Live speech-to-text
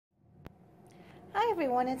Hi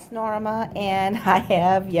everyone, it's Norma, and I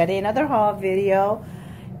have yet another haul video.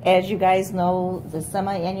 As you guys know, the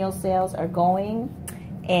semi-annual sales are going,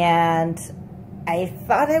 and I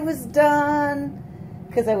thought I was done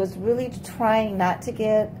because I was really trying not to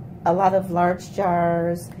get a lot of large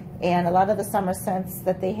jars, and a lot of the summer scents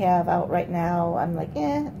that they have out right now, I'm like,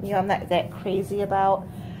 I'm not that crazy about.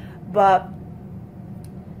 But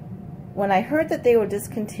when I heard that they were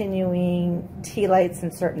discontinuing tea lights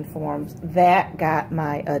in certain forms, that got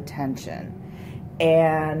my attention.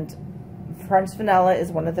 And French vanilla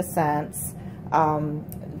is one of the scents.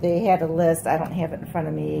 They had a list. I don't have it in front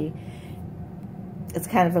of me. It's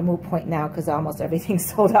kind of a moot point now because almost everything's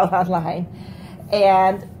sold out online.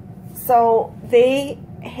 And so they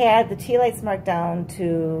had the tea lights marked down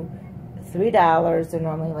to $3. They're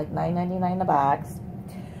normally like $9.99 a box.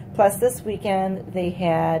 Plus this weekend they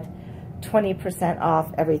had 20%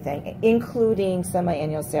 off everything, including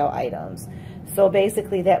semi-annual sale items. So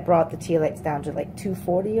basically that brought the tea lights down to like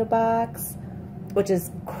 $2.40 a box, which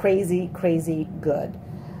is crazy, crazy good.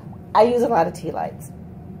 I use a lot of tea lights.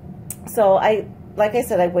 So like I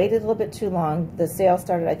said, I waited a little bit too long. The sale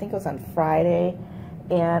started, I think it was on Friday,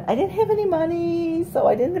 and I didn't have any money, so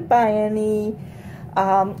I didn't buy any,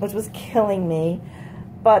 which was killing me.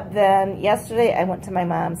 But then yesterday I went to my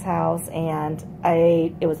mom's house, and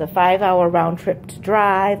it was a 5-hour round trip to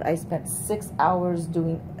drive. I spent 6 hours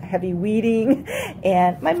doing heavy weeding,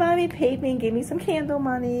 and my mommy paid me and gave me some candle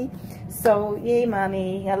money. So yay,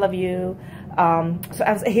 mommy, I love you. So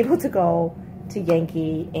I was able to go to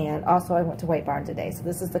Yankee, and also I went to White Barn today. So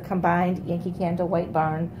this is the combined Yankee Candle White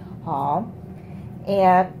Barn haul.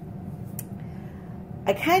 And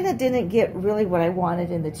I kind of didn't get really what I wanted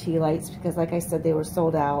in the tea lights because, like I said, they were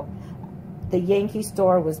sold out. The Yankee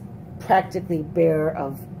store was practically bare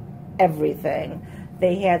of everything.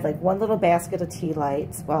 They had like one little basket of tea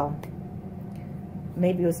lights. Well,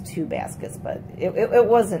 maybe it was 2 baskets, but it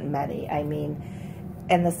wasn't many. I mean,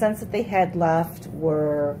 and the scents that they had left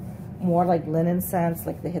were more like linen scents.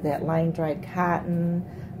 Like they had that line-dried cotton.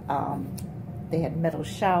 They had meadow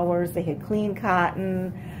showers. They had clean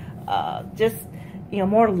cotton. Just, you know,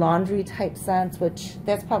 more laundry type scents, which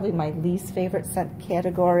that's probably my least favorite scent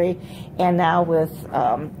category. And now with,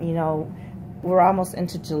 you know, we're almost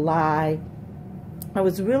into July, I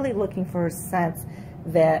was really looking for scents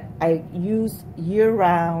that I use year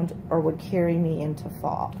round or would carry me into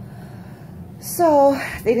fall. So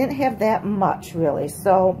they didn't have that much really.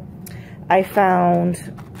 So I found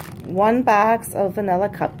 1 box of vanilla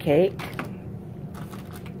cupcake.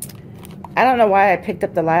 I don't know why I picked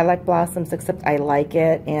up the lilac blossoms, except I like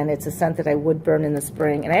it, and it's a scent that I would burn in the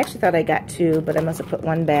spring. And I actually thought I got 2, but I must have put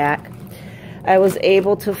 1 back. I was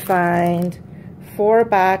able to find 4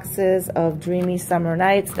 boxes of Dreamy Summer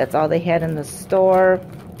Nights. That's all they had in the store.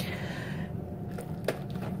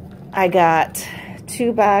 I got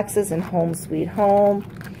 2 boxes in Home Sweet Home.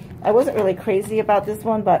 I wasn't really crazy about this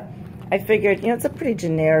one, but I figured, you know, it's a pretty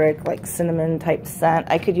generic, like cinnamon type scent.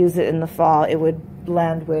 I could use it in the fall. It would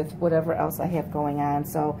blend with whatever else I have going on.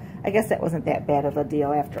 So I guess that wasn't that bad of a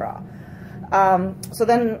deal after all. So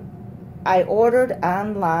then I ordered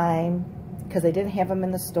online because they didn't have them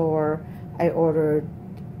in the store. I ordered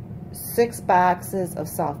 6 boxes of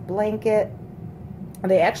soft blanket.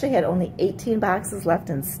 They actually had only 18 boxes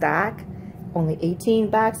left in stock. Only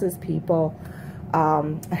 18 boxes, people.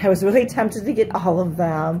 I was really tempted to get all of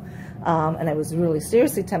them. And I was really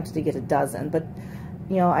seriously tempted to get a dozen. But,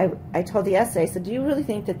 you know, I told the SA, I said, do you really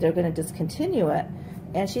think that they're going to discontinue it?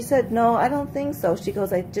 And she said, no, I don't think so. She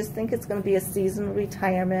goes, I just think it's going to be a seasonal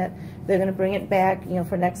retirement. They're going to bring it back, you know,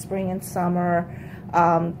 for next spring and summer.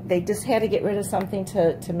 They just had to get rid of something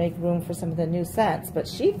to make room for some of the new scents. But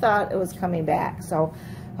she thought it was coming back. So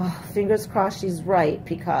fingers crossed she's right,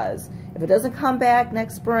 because if it doesn't come back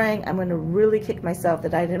next spring, I'm going to really kick myself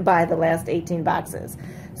that I didn't buy the last 18 boxes.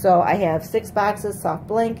 So I have 6 boxes soft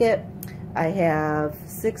blanket. I have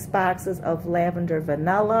 6 boxes of lavender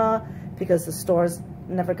vanilla because the stores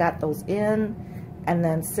never got those in. And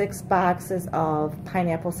then 6 boxes of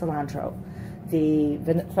pineapple cilantro. The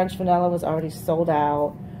French vanilla was already sold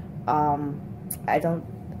out.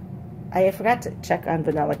 I forgot to check on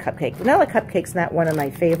vanilla cupcake. Vanilla cupcake's not one of my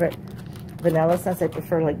favorite vanilla scents. I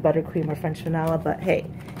prefer like buttercream or French vanilla, but hey,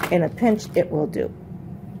 in a pinch, it will do.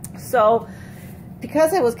 So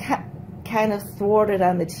because I was kind of thwarted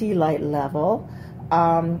on the tea light level,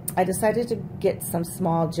 I decided to get some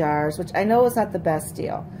small jars, which I know is not the best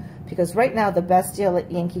deal, because right now the best deal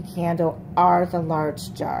at Yankee Candle are the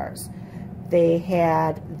large jars. They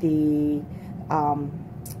had the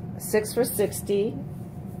 6 for $60,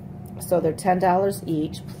 so they're $10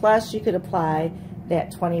 each, plus you could apply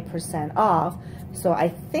that 20% off. So I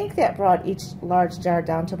think that brought each large jar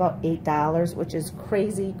down to about $8, which is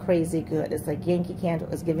crazy, crazy good. It's like Yankee Candle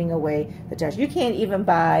is giving away the jars. You can't even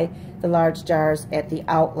buy the large jars at the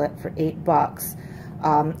outlet for $8,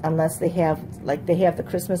 unless they have, like, they have the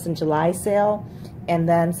Christmas and July sale, and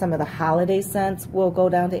then some of the holiday scents will go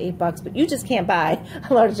down to $8, but you just can't buy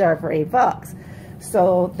a large jar for $8.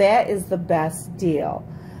 So that is the best deal.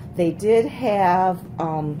 They did have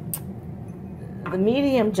the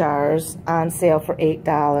medium jars on sale for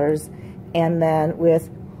 $8, and then with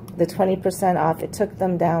the 20% off, it took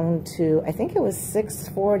them down to, I think it was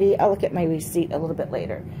 $6.40. I'll look at my receipt a little bit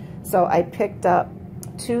later. So I picked up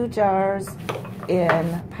 2 jars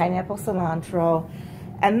in pineapple cilantro,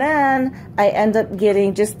 and then I end up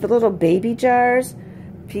getting just the little baby jars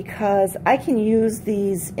because I can use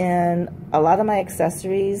these in a lot of my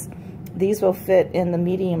accessories. These will fit in the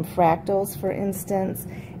medium fractals, for instance,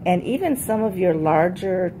 and even some of your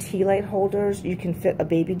larger tea light holders you can fit a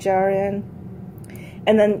baby jar in.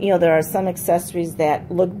 And then, you know, there are some accessories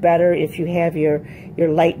that look better if you have your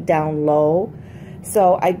light down low.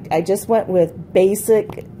 So I just went with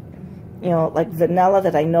basic, you know, like vanilla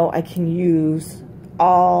that I know I can use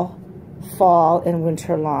all fall and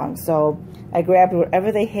winter long. So I grabbed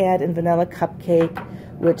whatever they had in vanilla cupcake,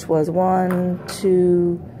 which was 1,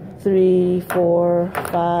 2, 3, 4,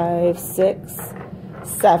 5, 6,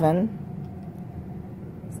 7.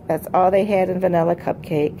 That's all they had in vanilla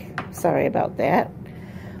cupcake. Sorry about that.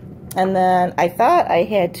 And then I thought I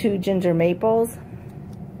had 2 ginger maples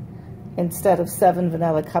instead of 7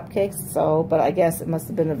 vanilla cupcakes. So, but I guess it must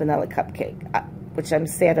have been a vanilla cupcake, which I'm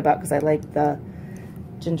sad about because I like the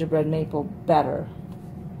gingerbread maple better.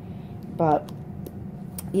 But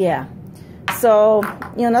yeah. So,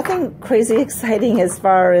 you know, nothing crazy exciting as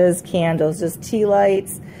far as candles, just tea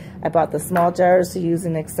lights. I bought the small jars to use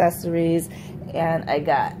in accessories, and I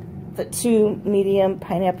got the 2 medium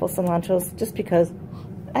pineapple cilantros just because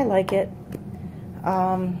I like it.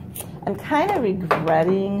 I'm kind of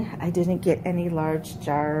regretting I didn't get any large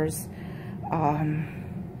jars.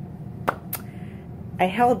 I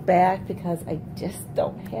held back because I just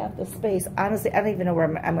don't have the space. Honestly, I don't even know where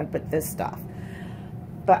I'm going to put this stuff.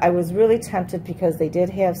 But I was really tempted because they did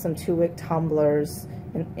have some 2-wick tumblers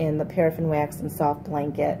in the paraffin wax and soft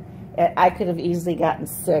blanket. And I could have easily gotten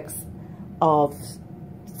 6 of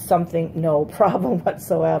something, no problem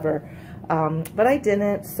whatsoever. But I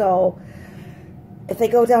didn't, so if they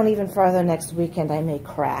go down even farther next weekend, I may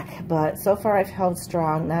crack. But so far I've held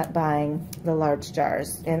strong, not buying the large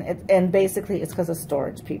jars. And basically it's because of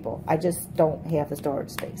storage, people. I just don't have the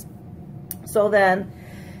storage space. So then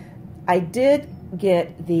I did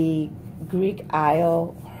get the Greek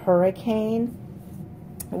Isle Hurricane,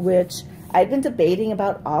 which I've been debating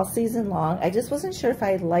about all season long. I just wasn't sure if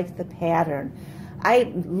I liked the pattern.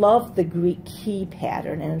 I love the Greek key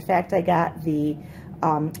pattern, and in fact I got the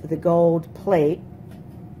gold plate,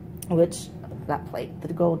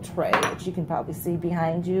 the gold tray, which you can probably see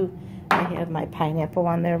behind you. I have my pineapple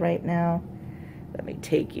on there right now. Let me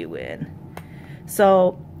take you in.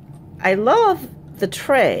 So I love the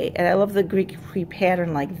tray, and I love the Greek key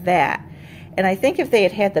pattern like that. And I think if they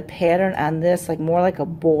had had the pattern on this, like more like a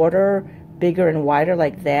border, bigger and wider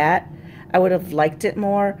like that, I would have liked it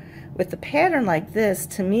more. With the pattern like this,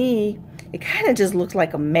 to me, it kind of just looked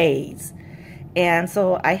like a maze. And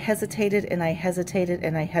so I hesitated and I hesitated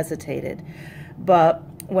and I hesitated. But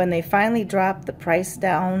when they finally dropped the price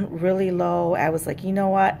down really low, I was like, you know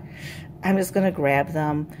what? I'm just going to grab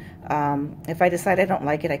them. If I decide I don't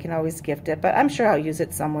like it, I can always gift it. But I'm sure I'll use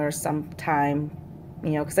it somewhere sometime,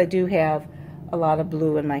 you know, because I do have a lot of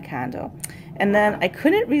blue in my condo. And then I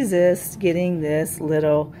couldn't resist getting this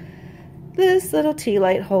little tea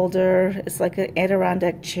light holder. It's like an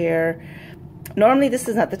Adirondack chair. Normally this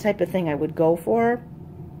is not the type of thing I would go for,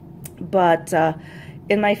 but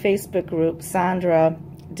in my Facebook group, Sandra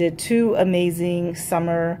did 2 amazing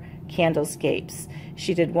summer candlescapes.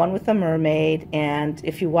 She did one with a mermaid, and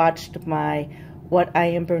if you watched my What I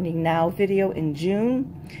Am Burning Now video in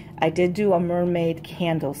June, I did do a mermaid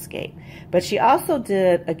candlescape. But she also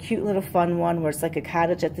did a cute little fun one where it's like a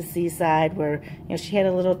cottage at the seaside where, you know, she had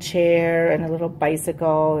a little chair and a little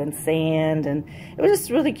bicycle and sand, and it was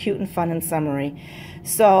just really cute and fun and summery.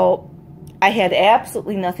 So I had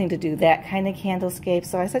absolutely nothing to do that kind of candlescape,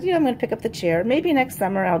 so I said, you know, I'm going to pick up the chair. Maybe next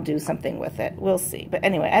summer I'll do something with it. We'll see. But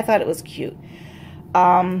anyway, I thought it was cute.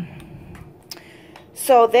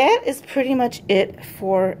 So that is pretty much it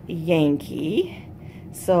for Yankee.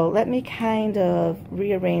 So let me kind of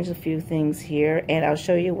rearrange a few things here, and I'll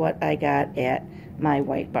show you what I got at my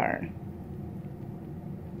White Barn.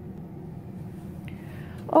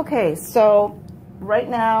 Okay, so right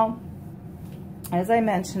now, as I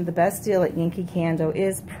mentioned, the best deal at Yankee Candle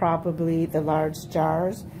is probably the large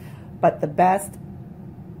jars, but the best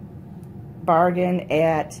bargain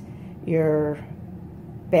at your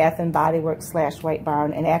Bath and Body Works / White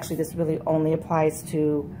Barn, and actually this really only applies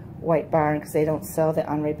to White Barn because they don't sell the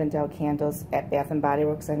Henri Bendel candles at Bath and Body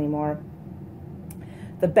Works anymore.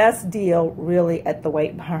 The best deal really at the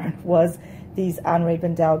White Barn was these Henri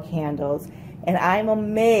Bendel candles, and I'm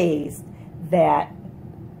amazed that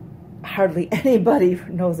hardly anybody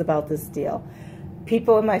knows about this deal.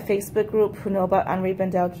 People in my Facebook group who know about Henri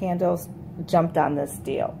Bendel candles jumped on this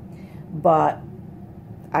deal, but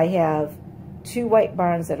I have 2 White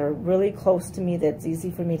Barns that are really close to me that's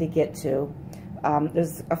easy for me to get to.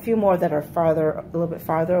 There's a few more that are a little bit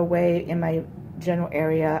farther away in my general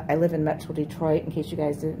area. I live in Metro Detroit, in case you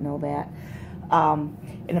guys didn't know that.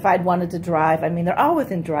 And if I'd wanted to drive, I mean, they're all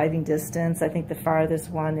within driving distance. I think the farthest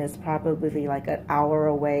one is probably like an hour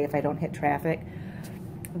away if I don't hit traffic.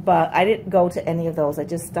 But I didn't go to any of those. I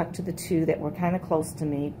just stuck to the 2 that were kind of close to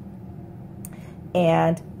me.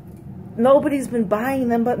 And nobody's been buying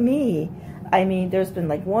them but me. I mean, there's been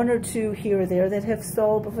like 1 or 2 here or there that have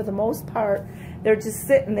sold, but for the most part, they're just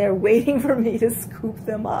sitting there waiting for me to scoop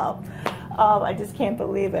them up. I just can't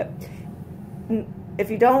believe it. If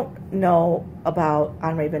you don't know about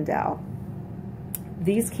Henri Bendel,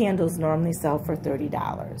 these candles normally sell for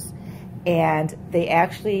 $30. And they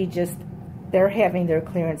actually they're having their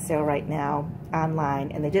clearance sale right now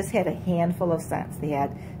online, and they just had a handful of scents. They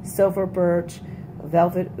had silver birch,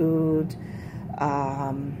 velvet oud,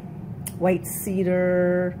 white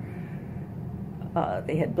cedar,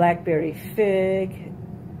 they had blackberry fig,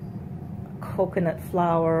 coconut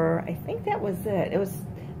flower. I think that was it. It was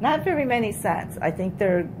not very many scents. I think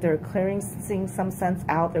they're clearing some scents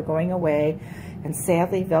out. They're going away. And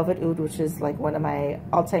sadly, velvet oud, which is like one of my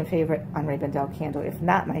all-time favorite Henri Bendel candle, if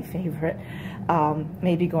not my favorite,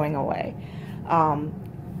 may be going away.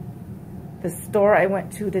 The store I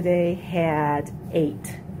went to today had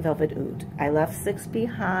 8 velvet oud. I left 6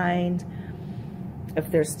 behind. If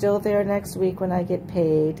they're still there next week when I get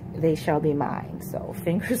paid, they shall be mine. So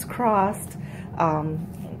fingers crossed.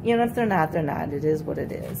 You know, if they're not, they're not. It is what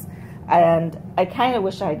it is. And I kind of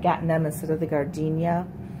wish I had gotten them instead of the gardenia.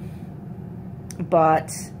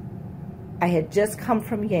 But I had just come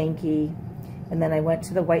from Yankee, and then I went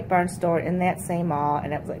to the White Barn store in that same mall,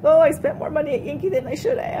 and I was like, oh, I spent more money at Yankee than I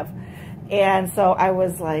should have. And so I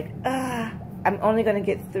was like, I'm only going to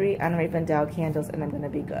get 3 Henri Bendel candles, and I'm going to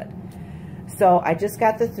be good. So I just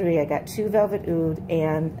got the 3. I got 2 velvet oud,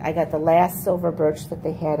 and I got the last silver birch that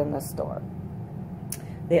they had in the store.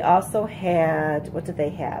 They also had, what did they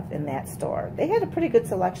have in that store? They had a pretty good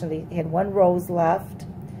selection. They had 1 rose left.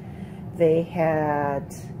 They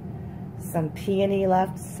had some peony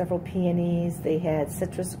left, several peonies. They had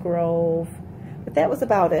citrus grove, but that was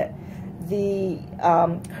about it. The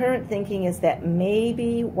current thinking is that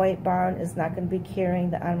maybe White Barn is not going to be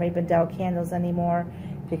carrying the Henri Bendel candles anymore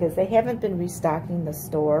because they haven't been restocking the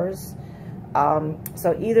stores.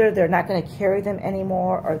 So either they're not going to carry them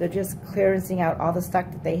anymore, or they're just clearancing out all the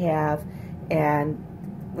stock that they have, and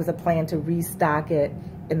with a plan to restock it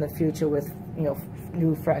in the future with, you know,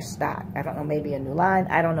 new fresh stock. I don't know, maybe a new line.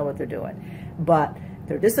 I don't know what they're doing, but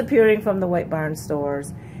they're disappearing from the White Barn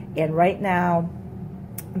stores. And right now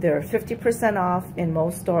they're 50% off in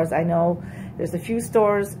most stores. I know there's a few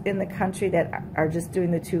stores in the country that are just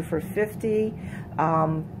doing the 2 for $50,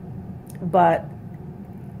 but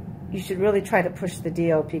you should really try to push the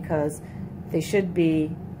deal because they should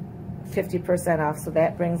be 50% off, so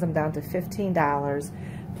that brings them down to $15.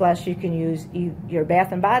 Plus you can use your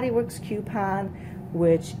Bath and Body Works coupon,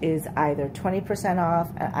 which is either 20% off,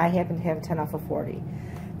 and I happen to have 10 off of 40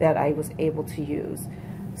 that I was able to use.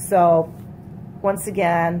 So once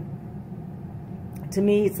again, to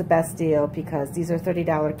me it's the best deal because these are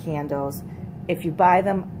 $30 candles. If you buy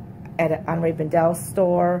them at an Henri Bendel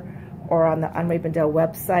store or on the Henri Bendel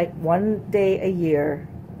website, one day a year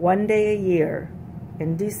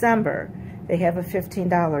in December, they have a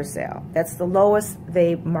 $15 sale. That's the lowest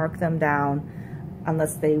they mark them down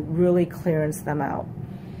unless they really clearance them out.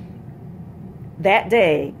 That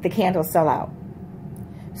day, the candles sell out.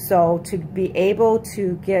 So to be able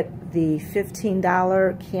to get the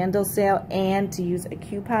 $15 candle sale and to use a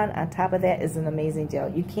coupon on top of that is an amazing deal.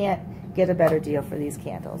 You can't get a better deal for these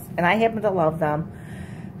candles. And I happen to love them.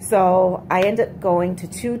 So I ended up going to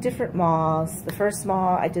 2 different malls. The first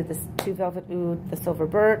mall, I did the 2 velvet oud, the silver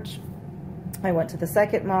birch. I went to the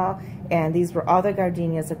second mall, and these were all the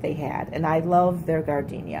gardenias that they had, and I love their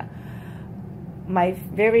gardenia. My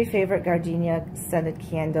very favorite gardenia scented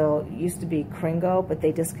candle used to be Kringle, but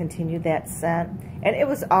they discontinued that scent. And it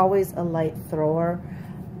was always a light thrower.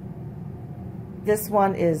 This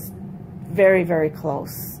one is very, very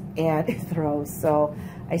close, and it throws. So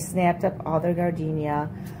I snapped up all their gardenia.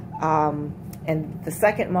 And the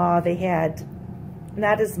second mall, they had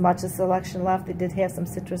not as much a selection left. They did have some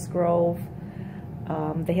Citrus Grove.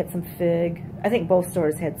 They had some fig. I think both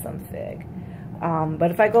stores had some fig.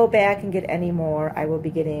 But if I go back and get any more, I will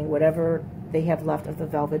be getting whatever they have left of the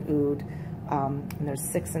Velvet Oud. And there's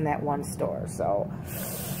 6 in that one store. So,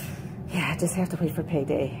 yeah, I just have to wait for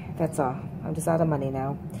payday. That's all. I'm just out of money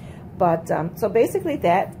now. But, so basically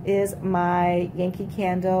that is my Yankee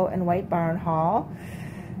Candle and White Barn haul.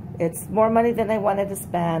 It's more money than I wanted to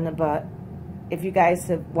spend, but if you guys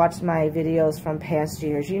have watched my videos from past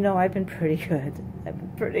years, you know I've been pretty good. I've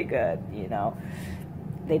been pretty good, you know.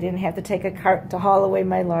 They didn't have to take a cart to haul away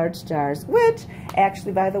my large jars, which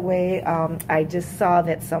actually, by the way, I just saw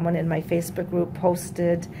that someone in my Facebook group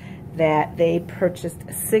posted that they purchased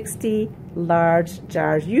 60 large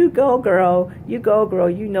jars. You go, girl. You go, girl.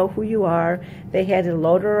 You know who you are. They had to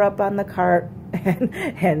load her up on the cart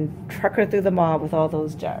and truck her through the mall with all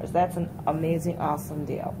those jars. That's an amazing, awesome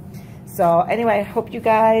deal. So anyway, I hope you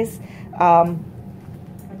guys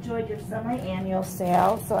enjoyed your semi-annual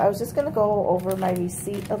sale. So I was just going to go over my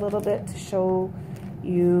receipt a little bit to show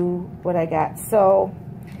you what I got. So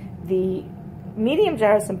the medium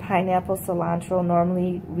jars and pineapple cilantro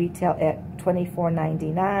normally retail at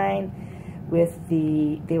 $24.99. With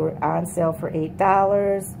they were on sale for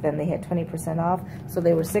 $8. Then they had 20% off, so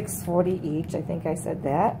they were $6.40 each. I think I said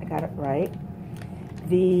that. I got it right.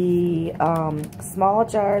 The small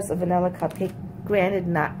jars of vanilla cupcake, granted,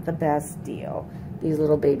 not the best deal. These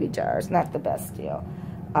little baby jars, not the best deal.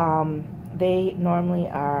 They normally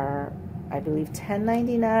are, I believe,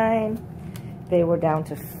 $10.99. They were down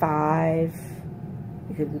to $5.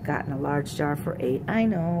 You could have gotten a large jar for $8. I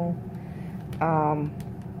know.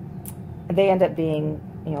 They end up being,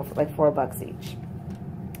 you know, like $4 each.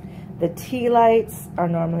 The tea lights are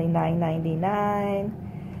normally $9.99.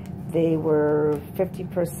 They were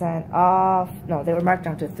 50% off. No, they were marked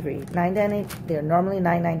down to $3. They're normally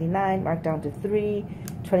 $9.99, marked down to $3.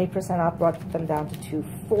 20% off brought them down to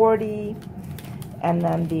 $2.40. And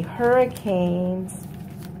then the hurricanes,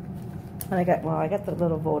 and I got the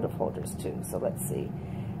little votive holders too. So let's see.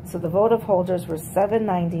 So the votive holders were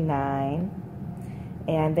 $7.99.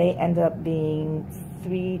 And they end up being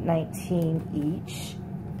 $3.19 each.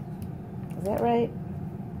 Is that right?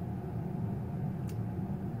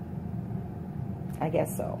 I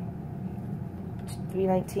guess so.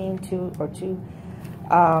 $3.19, two.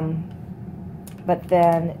 But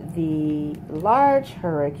then the large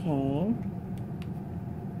hurricane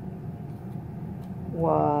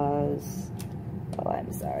was, oh,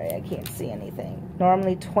 I'm sorry, I can't see anything.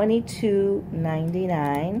 Normally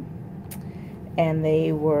 $22.99. And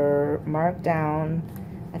they were marked down,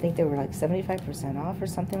 I think they were like 75% off or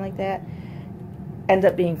something like that. End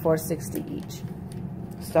up being $4.60 each.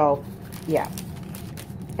 So, yeah.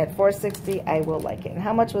 At $4.60, I will like it. And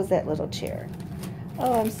how much was that little chair?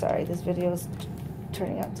 Oh, I'm sorry. This video is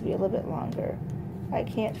turning out to be a little bit longer. I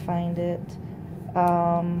can't find it.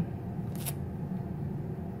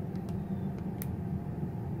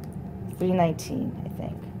 $3.19, I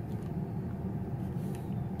think.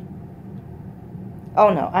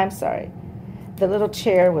 Oh no, I'm sorry. The little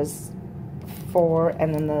chair was $4,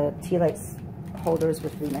 and then the tea lights holders were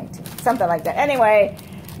 $3.19, something like that. Anyway,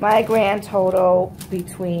 my grand total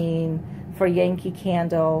for Yankee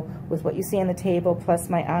Candle with what you see on the table plus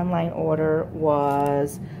my online order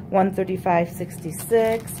was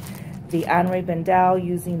 $135.66. The Henri Bendel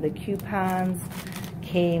using the coupons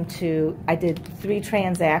came to, I did 3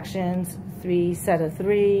 transactions, 3 set of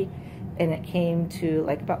 3. And it came to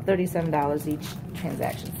like about $37 each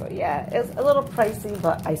transaction. So yeah, it's a little pricey,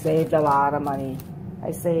 but I saved a lot of money.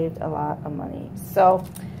 So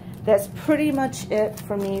that's pretty much it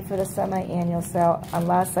for me for the semi-annual sale,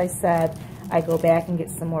 unless I said I go back and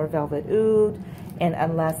get some more Velvet Oud, and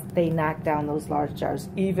unless they knock down those large jars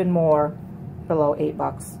even more below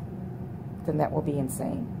 $8, then that will be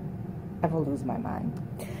insane. I will lose my mind.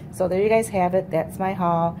 So there you guys have it. That's my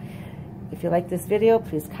haul. If you like this video,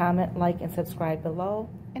 please comment, like, and subscribe below,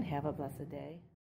 and have a blessed day.